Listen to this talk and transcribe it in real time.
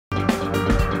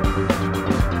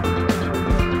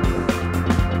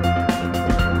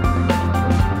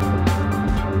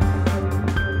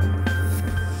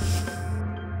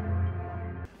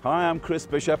Hi, I'm Chris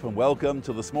Bishop and welcome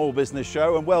to the Small Business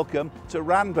Show and welcome to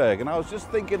Randburg. And I was just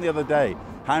thinking the other day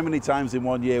how many times in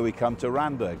one year we come to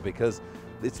Randburg because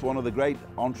it's one of the great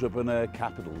entrepreneur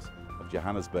capitals of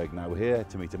Johannesburg. Now we're here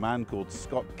to meet a man called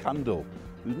Scott Cundill,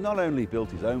 who's not only built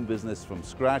his own business from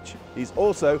scratch, he's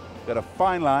also got a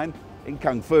fine line in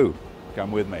Kung Fu.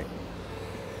 Come with me.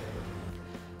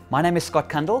 My name is Scott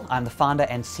Cundill. I'm the founder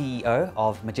and CEO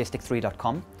of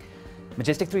Majestic3.com.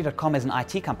 Majestic3.com is an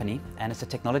IT company and it's a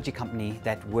technology company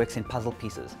that works in puzzle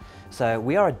pieces. So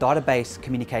we are a database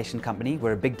communication company,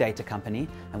 we're a big data company,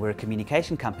 and we're a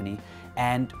communication company,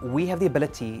 and we have the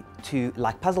ability to,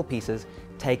 like puzzle pieces,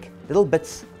 take little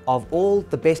bits of all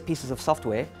the best pieces of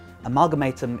software,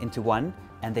 amalgamate them into one,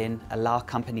 and then allow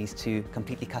companies to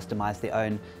completely customize their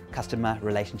own customer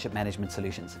relationship management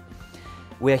solutions.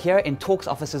 We're here in Talks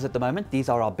offices at the moment. These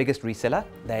are our biggest reseller.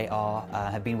 They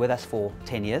have been with us for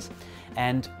 10 years.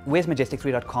 And we as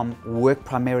Majestic3.com work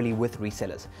primarily with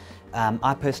resellers.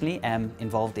 I personally am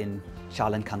involved in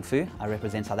Shaolin Kung Fu. I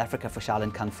represent South Africa for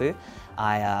Shaolin Kung Fu.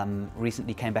 I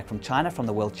recently came back from China from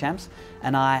the World Champs,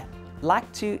 and I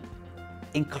like to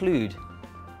include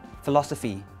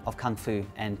philosophy of Kung Fu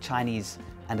and Chinese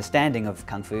understanding of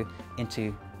Kung Fu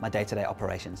into my day-to-day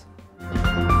operations.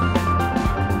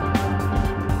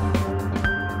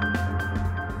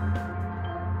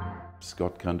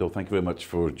 Scott Cundill, thank you very much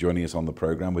for joining us on the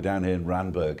program. We're down here in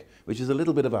Randburg, which is a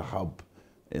little bit of a hub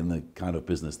in the kind of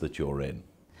business that you're in.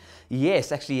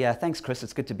 Yes, actually, thanks Chris,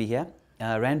 it's good to be here.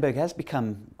 Randburg has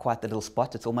become quite the little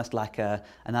spot. It's almost like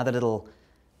another little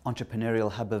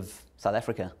entrepreneurial hub of South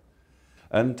Africa.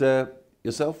 And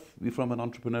yourself, you're from an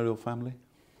entrepreneurial family?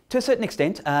 To a certain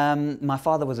extent. My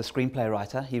father was a screenplay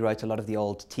writer. He wrote a lot of the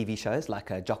old TV shows like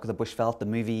Jock of the Bushveld, the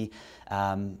movie,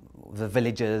 The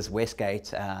Villagers,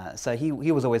 Westgate. So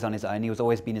he was always on his own. He was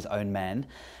always been his own man.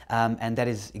 And that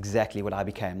is exactly what I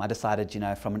became. I decided,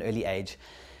 from an early age,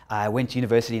 I went to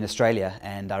university in Australia,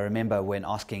 and I remember when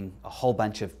asking a whole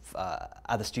bunch of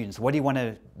other students, what do you want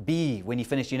to be when you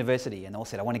finish university? And they all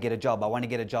said, I want to get a job, I want to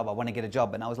get a job, I want to get a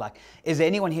job. And I was like, is there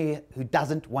anyone here who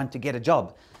doesn't want to get a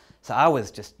job? So I was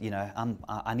just,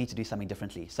 I need to do something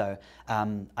differently. So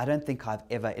I don't think I've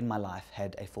ever in my life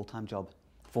had a full-time job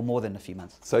for more than a few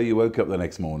months. So you woke up the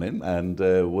next morning and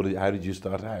how did you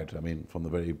start out? I mean, from the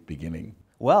very beginning.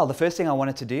 Well, the first thing I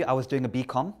wanted to do, I was doing a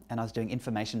BCom and I was doing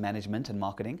information management and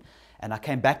marketing. And I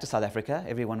came back to South Africa.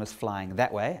 Everyone was flying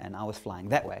that way and I was flying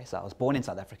that way. So I was born in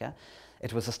South Africa.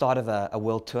 It was the start of a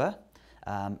world tour.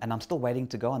 And I'm still waiting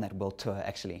to go on that world tour,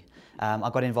 actually.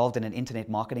 I got involved in an internet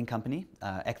marketing company.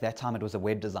 At that time, it was a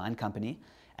web design company,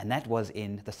 and that was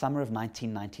in the summer of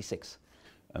 1996.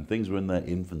 And things were in their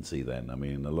infancy then. I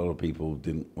mean, a lot of people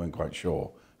weren't quite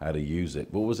sure how to use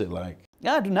it. What was it like?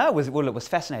 Yeah, I don't know. It was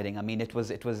fascinating. I mean, it was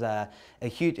a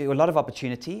lot of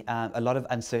opportunity, a lot of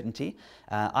uncertainty.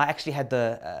 I actually had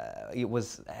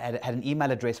had an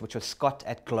email address which was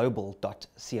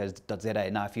scott@global.co.za.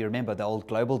 Now, if you remember the old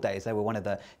Global days, they were one of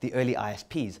the early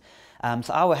ISPs.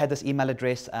 So I had this email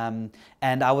address, and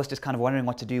I was just kind of wondering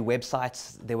what to do.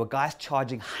 Websites, there were guys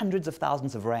charging hundreds of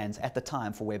thousands of rands at the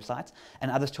time for websites, and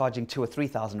others charging 2,000 or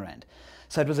 3,000 rand.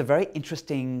 So it was a very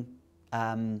interesting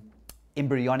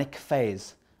embryonic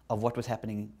phase of what was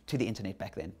happening to the internet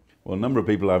back then. Well, a number of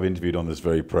people I've interviewed on this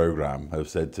very program have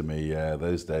said to me,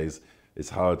 those days, it's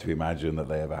hard to imagine that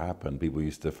they ever happened. People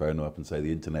used to phone up and say,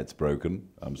 the internet's broken.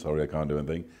 I'm sorry, I can't do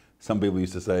anything. Some people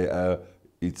used to say,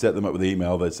 you'd set them up with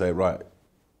email, they'd say, right,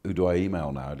 who do I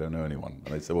email now? I don't know anyone.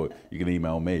 And they'd say, well, you can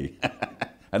email me.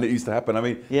 And it used to happen. I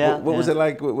mean, what was it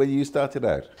like when you started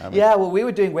out? Yeah, well, we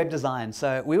were doing web design.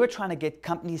 So we were trying to get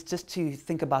companies just to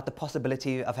think about the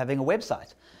possibility of having a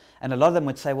website. And a lot of them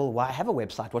would say, well, why have a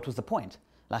website? What was the point?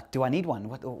 Like, do I need one?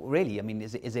 What, really? I mean,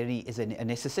 is there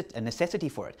a necessity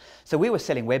for it? So we were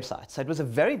selling websites. So it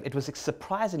was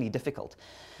surprisingly difficult.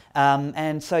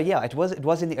 And so, yeah, it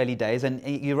was in the early days. And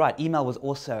you're right, email was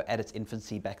also at its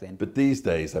infancy back then. But these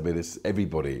days, I mean, it's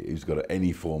everybody who's got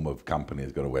any form of company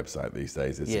has got a website these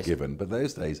days. It's a given. But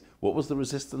those days, what was the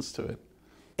resistance to it?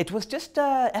 It was just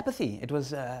apathy. It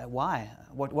was why?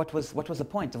 What was the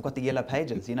point? I've got the yellow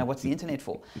pages. What's the internet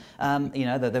for?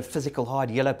 The physical hard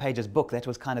yellow pages book. That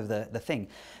was kind of the thing.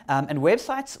 And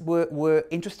websites were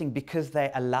interesting because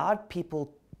they allowed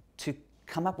people to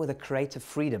come up with a creative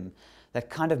freedom that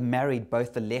kind of married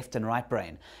both the left and right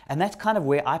brain. And that's kind of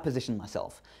where I positioned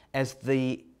myself as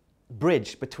the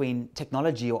bridge between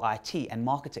technology or IT and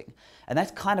marketing. And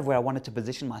that's kind of where I wanted to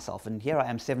position myself. And here I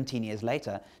am 17 years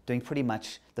later doing pretty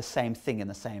much the same thing in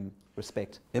the same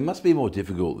respect. It must be more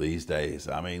difficult these days.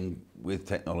 I mean, with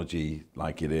technology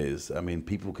like it is, I mean,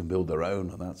 people can build their own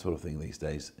and that sort of thing these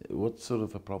days. What sort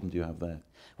of a problem do you have there?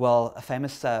 Well, a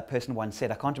famous person once said,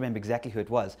 I can't remember exactly who it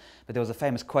was, but there was a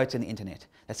famous quote in the internet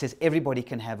that says everybody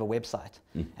can have a website.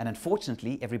 And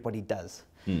unfortunately, everybody does.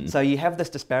 So you have this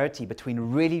disparity between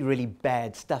really, really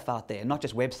bad stuff out there, not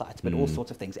just websites, but all sorts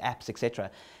of things, apps,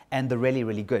 etc., and the really,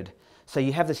 really good. So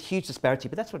you have this huge disparity,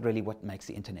 but that's what makes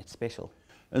the internet special.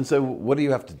 And so what do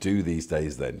you have to do these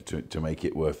days then to make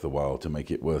it worth the while, to make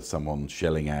it worth someone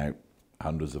shelling out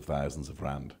hundreds of thousands of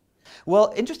rand?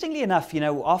 Well, interestingly enough,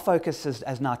 our focus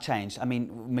has now changed. I mean,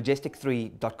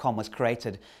 Majestic3.com was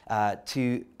created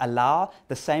to allow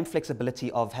the same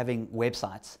flexibility of having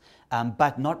websites,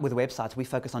 but not with websites. We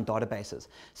focus on databases.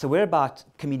 So we're about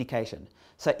communication.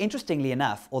 So interestingly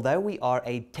enough, although we are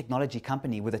a technology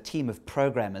company with a team of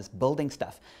programmers building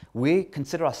stuff, we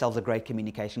consider ourselves a great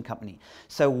communication company.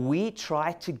 So we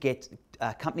try to get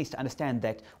companies to understand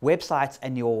that websites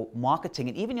and your marketing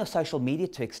and even your social media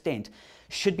to extent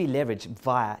should be leveraged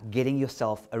via getting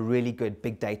yourself a really good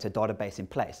big data database in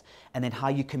place, and then how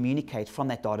you communicate from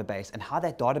that database and how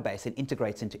that database then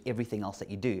integrates into everything else that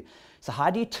you do. So how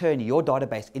do you turn your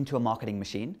database into a marketing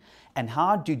machine, and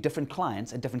how do different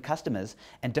clients and different customers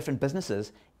and different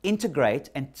businesses integrate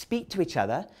and speak to each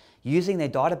other using their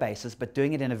databases, but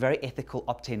doing it in a very ethical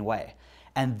opt-in way.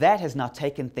 And that has now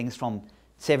taken things from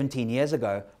 17 years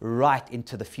ago right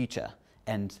into the future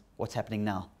and what's happening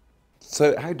now.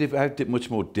 So how much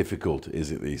more difficult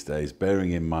is it these days,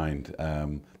 bearing in mind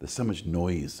there's so much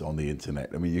noise on the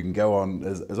internet? I mean, you can go on,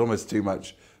 there's almost too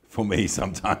much for me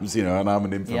sometimes, and I'm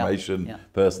an information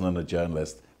person and a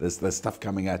journalist. There's stuff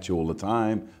coming at you all the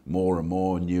time, more and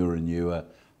more, newer and newer.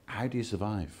 How do you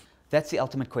survive? That's the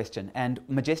ultimate question. And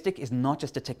Majestic is not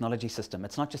just a technology system.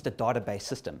 It's not just a database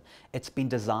system. It's been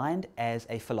designed as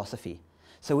a philosophy.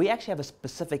 So we actually have a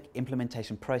specific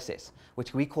implementation process,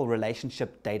 which we call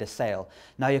relationship data sale.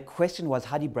 Now your question was,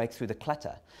 how do you break through the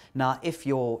clutter? Now if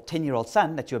your 10-year-old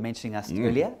son that you were mentioning us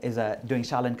earlier is doing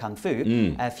Shaolin Kung Fu,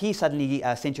 if he suddenly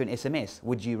sent you an SMS,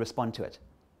 would you respond to it?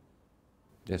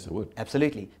 Yes, I would.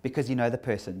 Absolutely, because you know the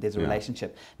person, there's a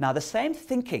relationship. Now the same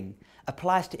thinking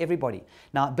applies to everybody.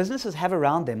 Now businesses have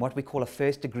around them what we call a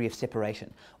first degree of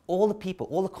separation. All the people,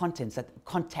 all the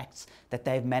contacts that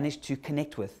they've managed to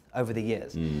connect with over the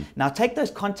years. Now take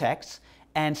those contacts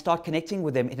and start connecting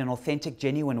with them in an authentic,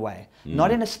 genuine way.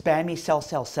 Not in a spammy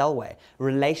sell way.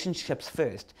 Relationships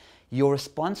first. Your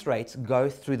response rates go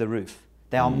through the roof.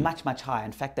 They are much, much higher.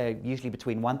 In fact, they're usually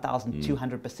between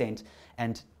 1,200%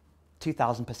 and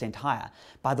 2,000% higher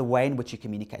by the way in which you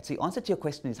communicate. So the answer to your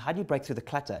question is, how do you break through the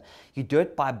clutter? You do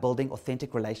it by building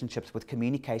authentic relationships with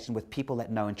communication with people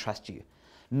that know and trust you,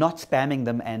 not spamming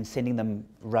them and sending them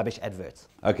rubbish adverts.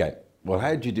 Okay. Well,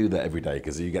 how do you do that every day?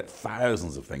 Because you get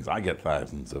thousands of things. I get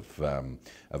thousands of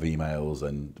emails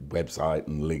and website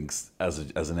and links as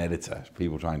an editor,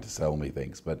 people trying to sell me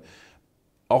things. But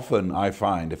often I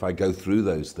find if I go through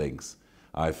those things,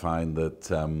 I find that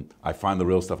I find the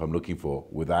real stuff I'm looking for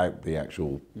without the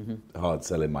actual hard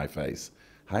sell in my face.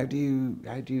 How do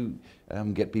you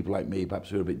get people like me,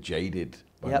 perhaps who are a bit jaded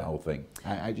by the whole thing?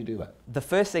 How do you do that? The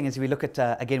first thing is we look at,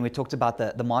 again, we talked about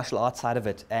the martial arts side of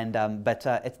it, and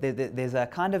there's a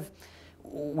kind of,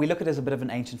 we look at it as a bit of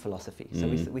an ancient philosophy. So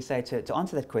we say to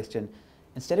answer that question,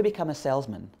 instead of become a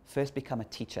salesman, first become a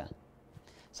teacher.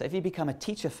 So if you become a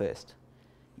teacher first,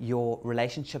 your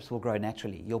relationships will grow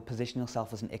naturally. You'll position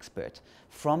yourself as an expert.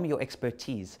 From your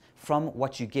expertise, from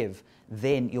what you give,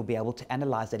 then you'll be able to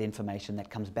analyze that information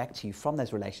that comes back to you from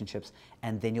those relationships,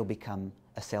 and then you'll become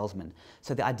a salesman.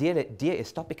 So the idea is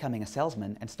stop becoming a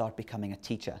salesman and start becoming a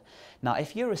teacher. Now,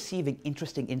 if you're receiving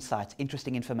interesting insights,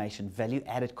 interesting information,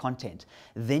 value-added content,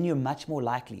 then you're much more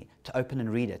likely to open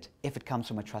and read it if it comes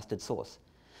from a trusted source.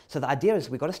 So the idea is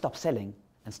we've got to stop selling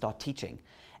and start teaching.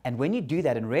 And when you do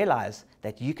that and realize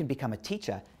that you can become a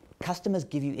teacher, customers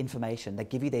give you information, they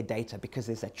give you their data because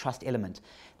there's that trust element.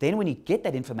 Then when you get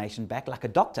that information back, like a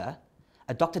doctor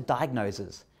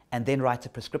diagnoses and then writes a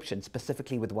prescription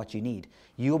specifically with what you need.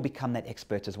 You'll become that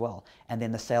expert as well. And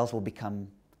then the sales will become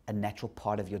a natural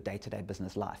part of your day-to-day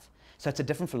business life. So it's a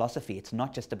different philosophy. It's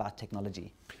not just about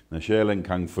technology. Now, Shaolin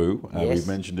Kung Fu, we've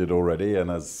mentioned it already, and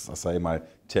as I say, my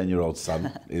 10-year-old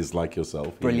son is like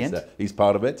yourself. Brilliant. He's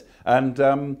part of it.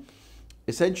 And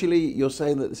essentially, you're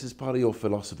saying that this is part of your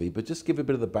philosophy, but just give a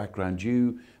bit of the background.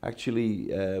 You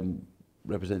actually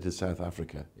represented South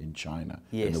Africa in China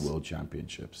in the World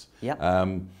Championships. Yep.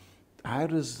 How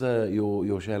does your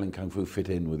Shaolin Kung Fu fit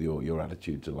in with your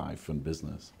attitude to life and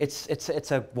business?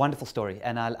 It's a wonderful story,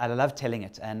 and I love telling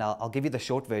it, and I'll give you the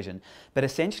short version. But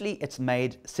essentially, it's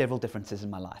made several differences in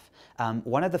my life.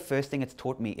 One of the first things it's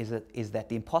taught me is that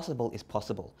the impossible is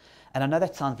possible. And I know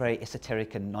that sounds very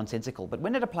esoteric and nonsensical, but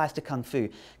when it applies to Kung Fu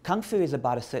is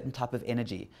about a certain type of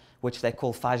energy, which they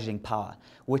call Fajing power,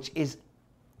 which is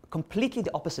completely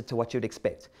the opposite to what you'd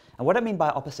expect. And what I mean by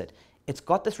opposite, it's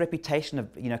got this reputation of,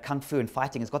 Kung Fu and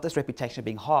fighting, it's got this reputation of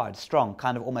being hard, strong,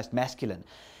 kind of almost masculine.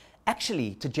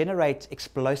 Actually, to generate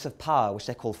explosive power, which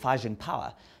they call Fajing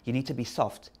power, you need to be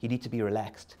soft, you need to be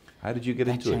relaxed. How did you get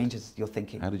into it? That changes your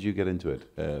thinking. How did you get into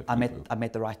it? I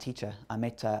met the right teacher. I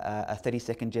met a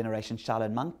 32nd generation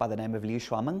Shaolin monk by the name of Liu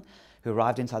Shuameng, who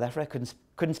arrived in South Africa,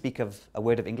 couldn't speak a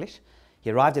word of English. He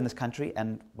arrived in this country,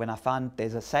 and when I found,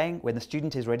 there's a saying, when the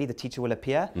student is ready, the teacher will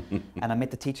appear. And I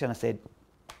met the teacher and I said,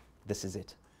 this is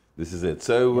it. This is it.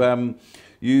 So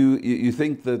you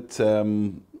think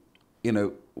that,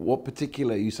 what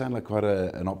particular, you sound like quite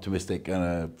an optimistic and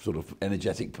a sort of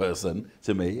energetic person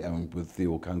to me, with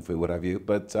your Kung Fu, what have you,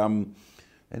 but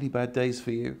any bad days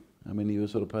for you? I mean, you a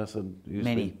sort of person who's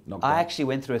Many. I actually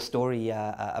went through a story,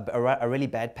 a really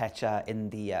bad patch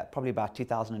in the probably about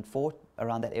 2004,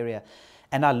 around that area,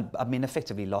 and I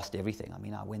effectively lost everything. I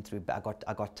mean, I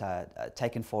got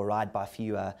taken for a ride by a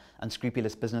few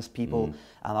unscrupulous business people.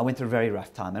 I went through a very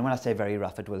rough time, and when I say very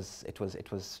rough, it was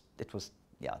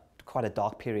quite a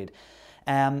dark period.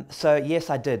 So yes,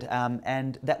 I did,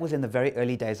 and that was in the very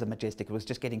early days of Majestic. It was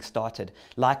just getting started.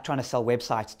 Like trying to sell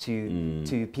websites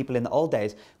to people in the old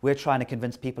days, we're trying to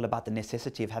convince people about the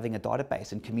necessity of having a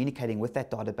database and communicating with that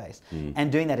database,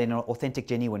 and doing that in an authentic,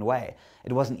 genuine way.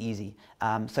 It wasn't easy.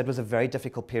 So it was a very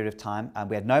difficult period of time.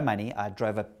 We had no money. I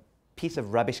drove a piece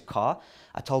of rubbish car.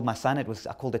 I told my son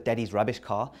I called it Daddy's rubbish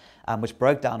car, which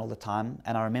broke down all the time.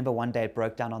 And I remember one day it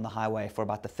broke down on the highway for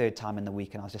about the 3rd time in the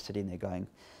week, and I was just sitting there going,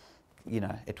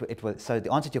 it was. So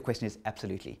the answer to your question is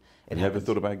absolutely. You ever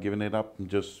thought about giving it up and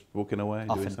just walking away,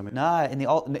 Often. doing something? No, in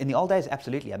the old days,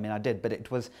 absolutely. I mean, I did, but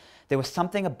there was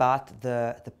something about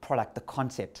the product, the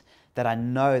concept, that I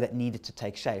know that needed to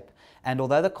take shape. And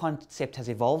although the concept has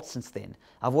evolved since then,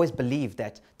 I've always believed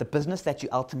that the business that you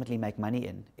ultimately make money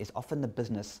in is often the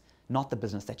business, not the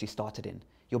business that you started in.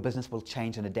 Your business will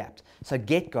change and adapt. So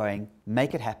get going,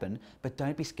 make it happen, but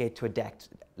don't be scared to adapt.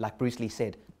 Like Bruce Lee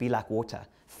said, be like water,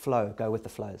 flow, go with the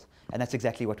flows. And that's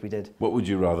exactly what we did. What would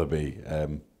you rather be,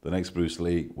 the next Bruce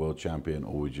Lee, world champion,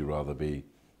 or would you rather be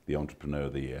the entrepreneur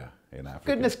of the year in Africa?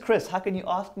 Goodness, Chris, how can you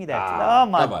ask me that? Oh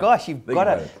my gosh, you've got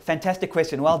a fantastic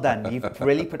question. Well done. You've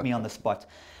really put me on the spot.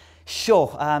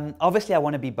 Sure. Obviously, I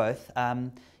want to be both.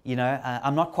 I'm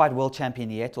not quite world champion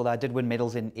yet, although I did win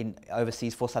medals in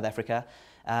overseas for South Africa.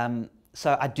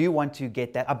 So I do want to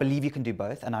get that. I believe you can do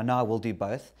both, and I know I will do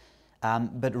both.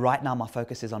 But right now my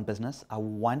focus is on business. I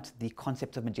want the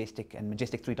concept of Majestic and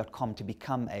Majestic3.com to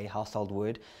become a household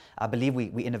word. I believe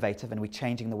we're innovative and we're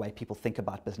changing the way people think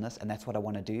about business, and that's what I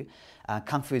want to do.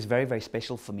 Kung Fu is very, very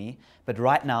special for me. But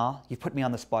right now, you've put me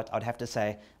on the spot. I would have to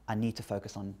say I need to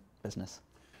focus on business.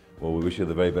 Well, we wish you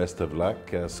the very best of luck.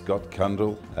 Scott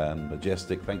Cundill and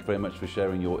Majestic, thank you very much for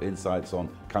sharing your insights on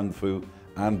Kung Fu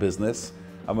and business.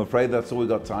 I'm afraid that's all we've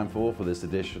got time for this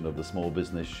edition of the Small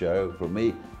Business Show. From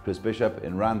me, Chris Bishop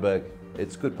in Randburg,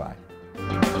 it's goodbye.